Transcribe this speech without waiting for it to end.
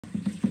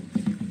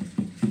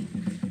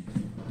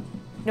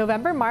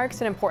November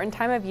marks an important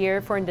time of year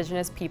for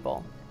Indigenous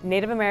people,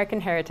 Native American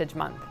Heritage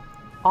Month.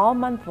 All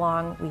month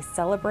long, we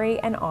celebrate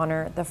and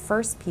honor the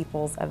first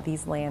peoples of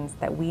these lands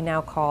that we now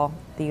call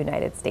the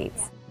United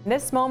States.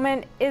 This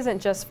moment isn't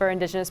just for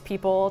Indigenous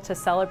people to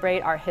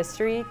celebrate our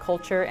history,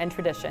 culture, and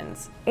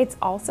traditions. It's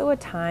also a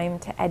time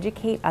to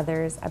educate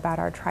others about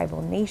our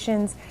tribal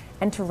nations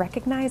and to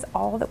recognize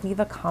all that we've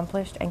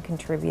accomplished and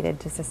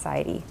contributed to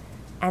society,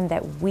 and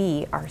that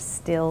we are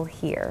still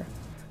here.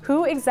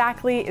 Who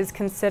exactly is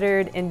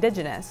considered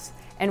Indigenous?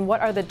 And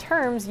what are the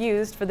terms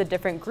used for the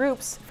different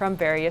groups from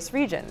various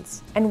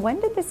regions? And when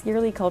did this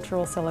yearly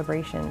cultural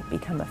celebration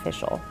become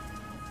official?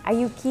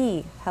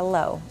 Ayuki,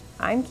 hello.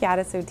 I'm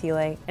Chiara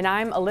Sottile. And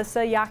I'm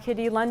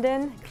Alyssa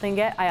London,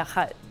 Tlingit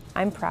Ayachat.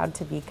 I'm proud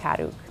to be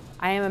Karuk.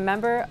 I am a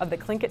member of the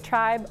Tlingit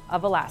tribe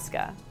of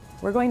Alaska.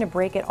 We're going to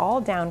break it all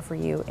down for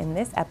you in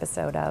this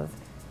episode of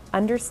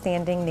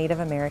Understanding Native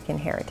American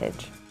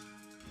Heritage.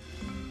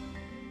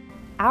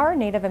 Our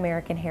Native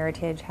American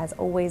heritage has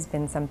always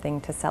been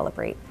something to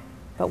celebrate,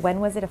 but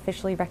when was it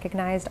officially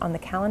recognized on the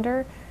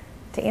calendar?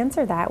 To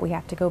answer that, we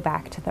have to go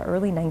back to the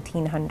early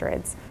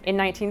 1900s. In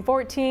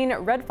 1914,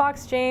 Red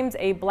Fox James,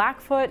 a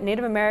Blackfoot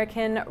Native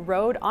American,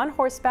 rode on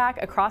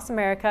horseback across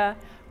America,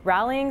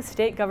 rallying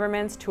state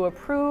governments to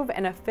approve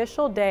an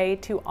official day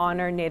to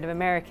honor Native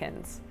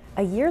Americans.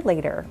 A year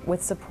later,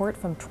 with support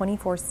from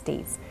 24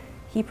 states,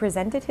 he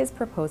presented his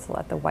proposal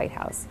at the White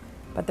House,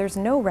 but there's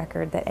no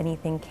record that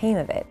anything came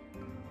of it.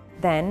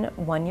 Then,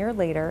 1 year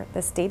later,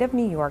 the state of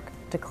New York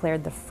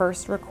declared the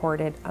first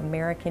recorded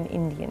American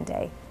Indian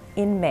Day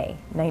in May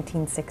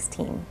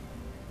 1916.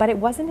 But it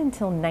wasn't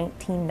until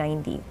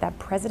 1990 that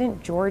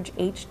President George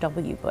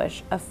H.W.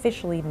 Bush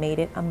officially made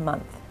it a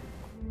month.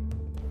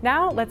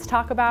 Now let's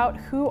talk about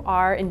who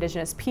are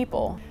Indigenous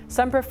people.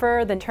 Some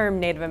prefer the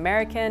term Native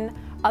American,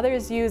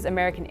 others use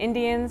American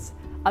Indians.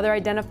 Other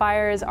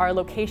identifiers are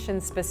location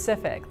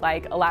specific,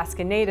 like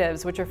Alaska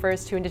Natives, which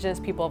refers to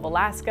Indigenous people of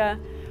Alaska,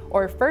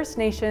 or First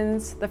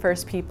Nations, the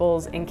First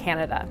Peoples in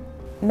Canada.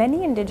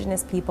 Many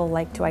Indigenous people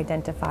like to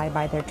identify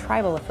by their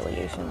tribal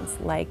affiliations,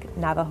 like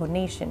Navajo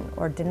Nation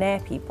or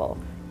Dene people,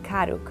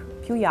 Karuk,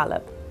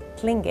 Puyallup,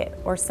 Tlingit,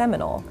 or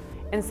Seminole.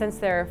 And since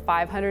there are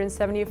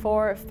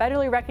 574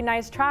 federally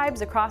recognized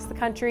tribes across the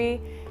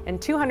country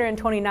and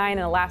 229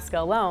 in Alaska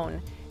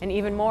alone, and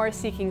even more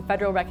seeking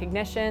federal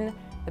recognition,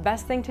 the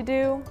best thing to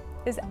do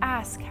is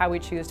ask how we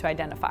choose to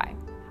identify.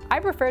 I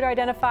prefer to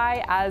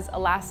identify as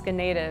Alaska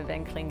Native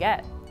and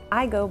Tlingit.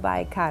 I go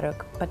by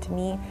Karuk, but to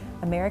me,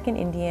 American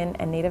Indian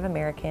and Native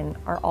American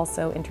are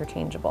also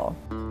interchangeable.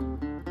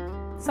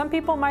 Some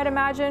people might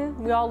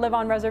imagine we all live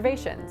on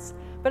reservations,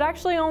 but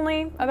actually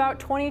only about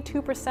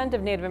 22%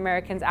 of Native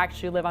Americans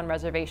actually live on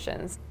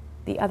reservations.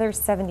 The other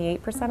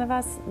 78% of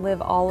us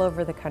live all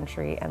over the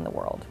country and the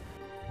world.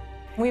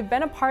 We've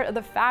been a part of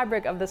the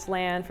fabric of this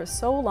land for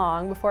so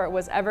long before it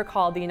was ever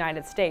called the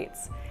United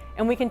States,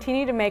 and we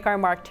continue to make our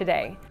mark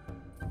today.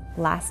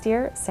 Last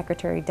year,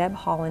 Secretary Deb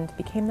Haaland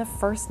became the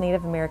first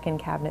Native American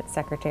Cabinet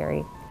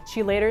Secretary.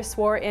 She later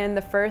swore in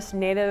the first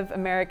Native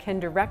American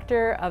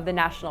Director of the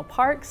National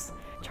Parks,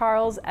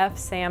 Charles F.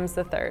 Sams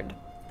III.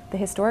 The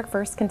historic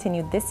first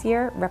continued this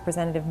year.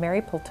 Representative Mary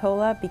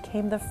Peltola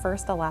became the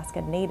first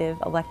Alaska Native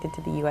elected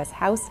to the U.S.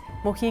 House.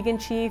 Mohegan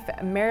Chief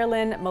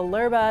Marilyn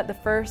Malerba, the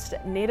first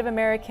Native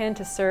American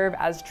to serve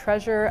as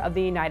Treasurer of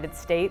the United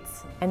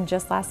States. And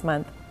just last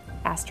month,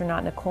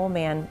 astronaut Nicole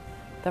Mann,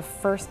 the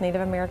first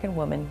Native American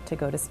woman to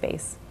go to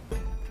space.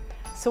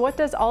 So what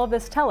does all of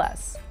this tell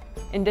us?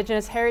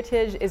 Indigenous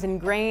heritage is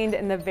ingrained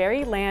in the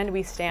very land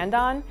we stand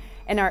on,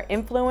 and our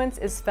influence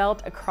is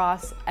felt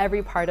across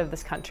every part of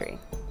this country.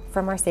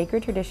 From our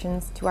sacred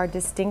traditions to our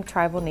distinct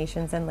tribal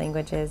nations and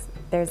languages,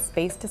 there's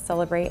space to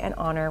celebrate and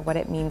honor what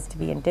it means to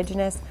be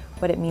Indigenous,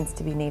 what it means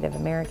to be Native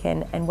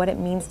American, and what it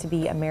means to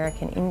be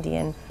American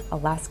Indian,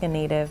 Alaska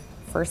Native,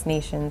 First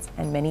Nations,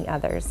 and many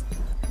others.